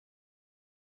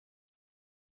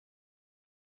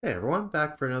Hey everyone,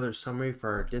 back for another summary for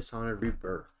our Dishonored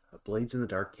Rebirth, a Blades in the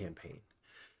Dark campaign.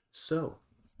 So,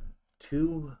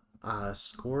 two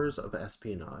scores of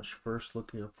espionage. First,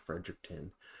 looking up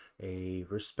Fredericton, a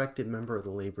respected member of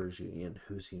the laborers union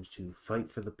who seems to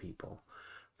fight for the people.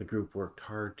 The group worked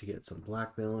hard to get some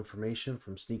blackmail information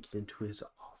from sneaking into his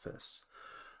office.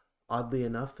 Oddly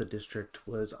enough, the district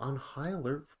was on high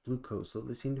alert for Blue Coast, so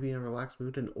they seemed to be in a relaxed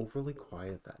mood and overly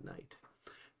quiet that night.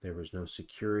 There was no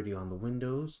security on the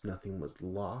windows, nothing was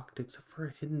locked except for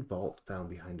a hidden vault found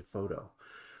behind a photo,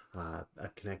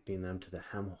 connecting them to the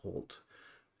Hemholt,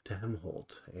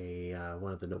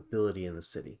 one of the nobility in the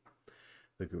city.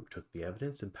 The group took the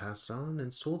evidence and passed on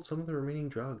and sold some of the remaining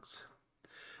drugs.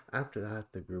 After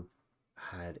that, the group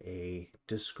had a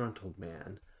disgruntled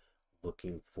man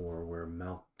looking for where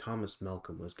Thomas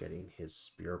Malcolm was getting his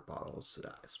spirit bottles,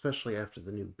 especially after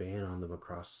the new ban on them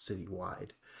across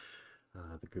citywide.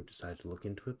 The group decided to look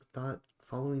into it, but thought,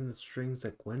 following the strings,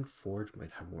 that Gwen Forge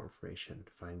might have more information.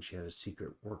 Finding she had a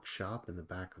secret workshop in the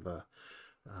back of a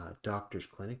doctor's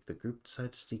clinic, the group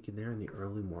decided to sneak in there in the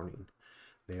early morning.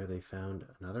 There they found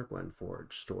another Gwen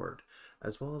Forge stored,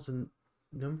 as well as a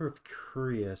number of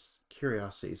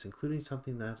curiosities, including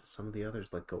something that some of the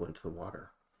others let go into the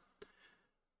water.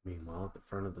 Meanwhile, at the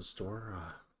front of the store,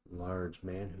 a large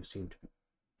man who seemed to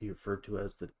he referred to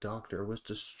as the doctor was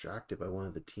distracted by one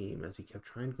of the team as he kept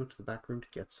trying to go to the back room to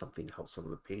get something to help some of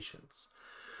the patients.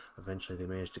 Eventually they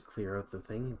managed to clear out the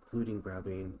thing, including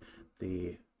grabbing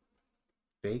the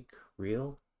fake,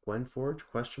 real Gwen Forge,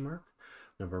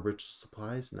 number of rich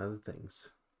supplies, and other things.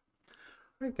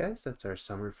 Alright guys, that's our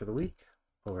summary for the week.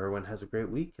 Hope everyone has a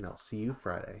great week, and I'll see you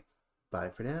Friday. Bye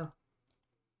for now.